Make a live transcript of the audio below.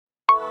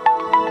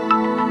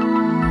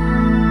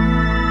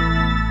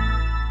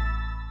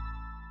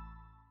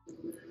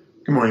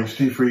Good morning,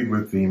 Steve Reed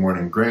with the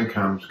Morning Grain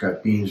Comps.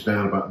 Got beans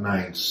down about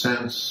 9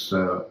 cents,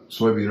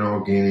 soybean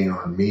oil gaining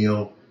on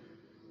meal,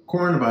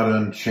 corn about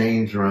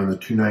unchanged around the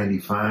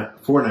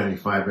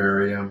 495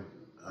 area,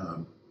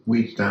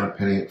 wheat's down a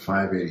penny at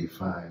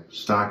 585.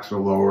 Stocks are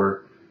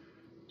lower,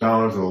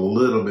 dollars a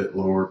little bit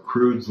lower,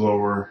 crude's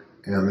lower,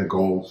 and the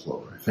gold's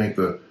lower. I think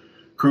the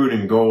crude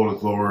and gold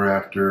is lower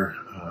after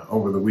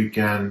over the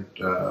weekend.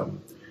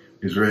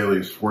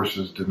 Israeli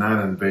forces did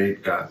not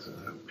invade Gaza.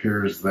 It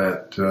appears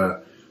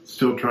that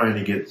still trying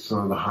to get some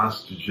of the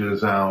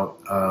hostages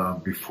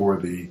out before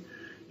the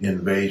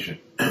invasion.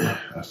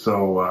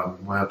 So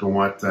we'll have to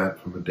watch that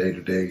from a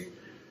day-to-day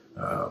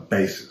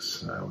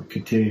basis. We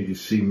continue to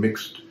see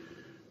mixed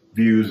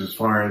views as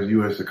far as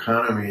U.S.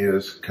 economy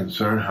is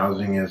concerned.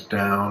 Housing is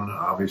down.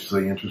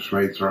 Obviously, interest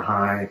rates are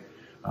high,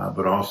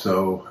 but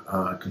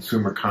also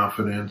consumer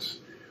confidence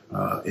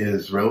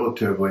is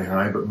relatively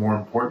high. But more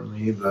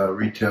importantly, the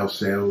retail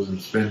sales and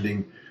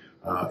spending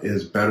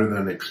is better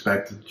than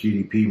expected.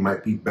 GDP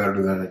might be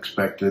better than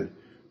expected,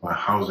 while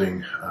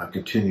housing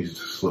continues to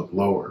slip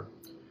lower.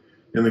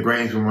 In the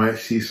grains, we might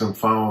see some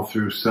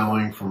follow-through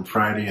selling from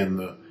Friday in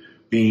the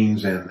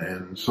beans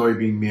and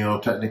soybean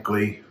meal.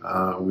 Technically,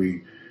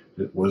 we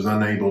was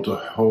unable to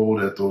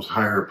hold at those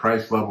higher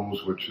price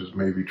levels, which is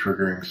maybe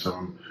triggering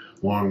some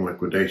long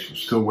liquidation.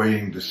 Still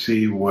waiting to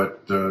see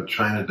what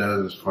China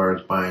does as far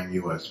as buying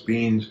U.S.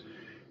 beans.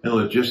 And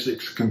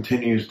logistics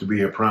continues to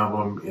be a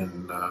problem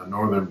in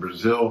northern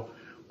Brazil,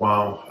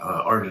 while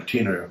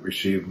Argentina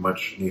received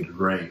much needed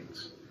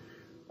rains.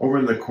 Over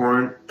in the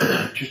corn,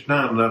 just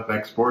not enough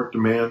export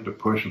demand to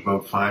push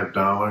above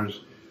 $5.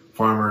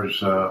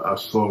 Farmers, a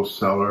slow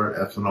seller.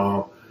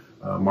 Ethanol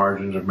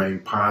margins remain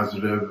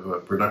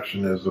positive.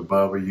 Production is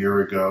above a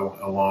year ago,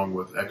 along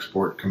with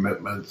export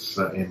commitments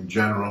in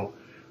general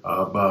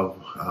above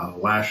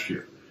last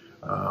year.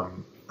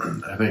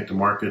 I think the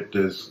market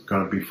is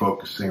going to be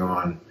focusing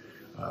on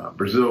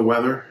Brazil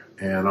weather,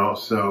 and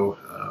also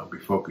be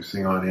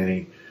focusing on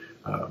any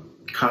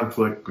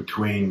conflict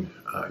between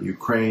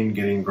Ukraine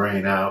getting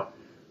grain out,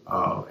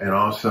 and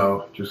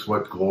also just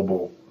what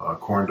global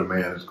corn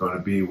demand is going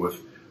to be with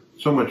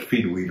so much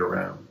feed wheat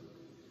around.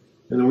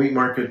 In the wheat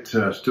market,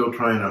 still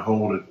trying to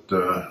hold at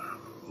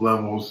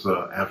levels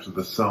after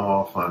the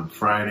sell-off on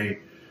Friday.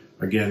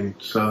 Again,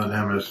 Southern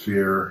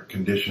Hemisphere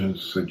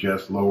conditions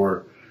suggest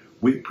lower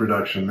wheat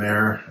production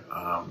there.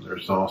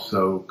 There's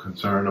also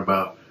concern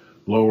about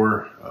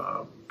lower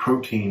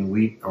protein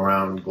wheat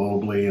around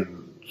globally,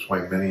 and that's why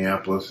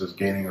Minneapolis is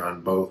gaining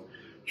on both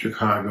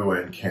Chicago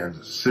and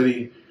Kansas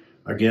City.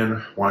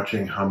 Again,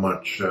 watching how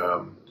much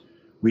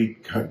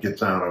wheat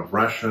gets out of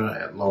Russia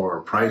at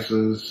lower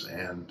prices,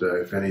 and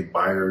if any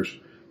buyers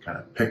kind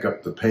of pick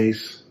up the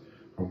pace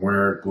from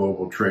where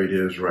global trade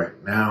is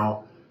right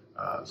now.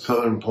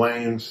 Southern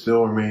Plains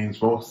still remains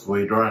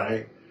mostly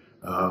dry,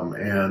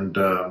 and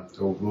there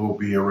will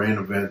be a rain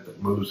event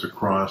that moves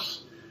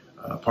across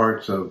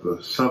parts of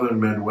the southern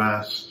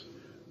Midwest,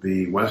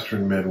 the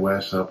western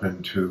Midwest up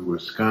into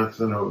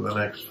Wisconsin over the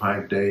next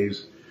 5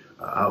 days.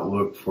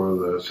 Outlook for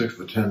the 6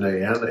 to 10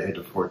 day and the 8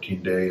 to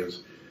 14 day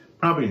is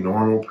probably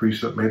normal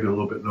precip, maybe a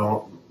little bit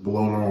below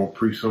normal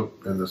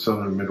precip in the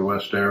southern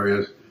Midwest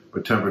areas,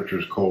 but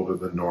temperatures colder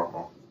than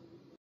normal.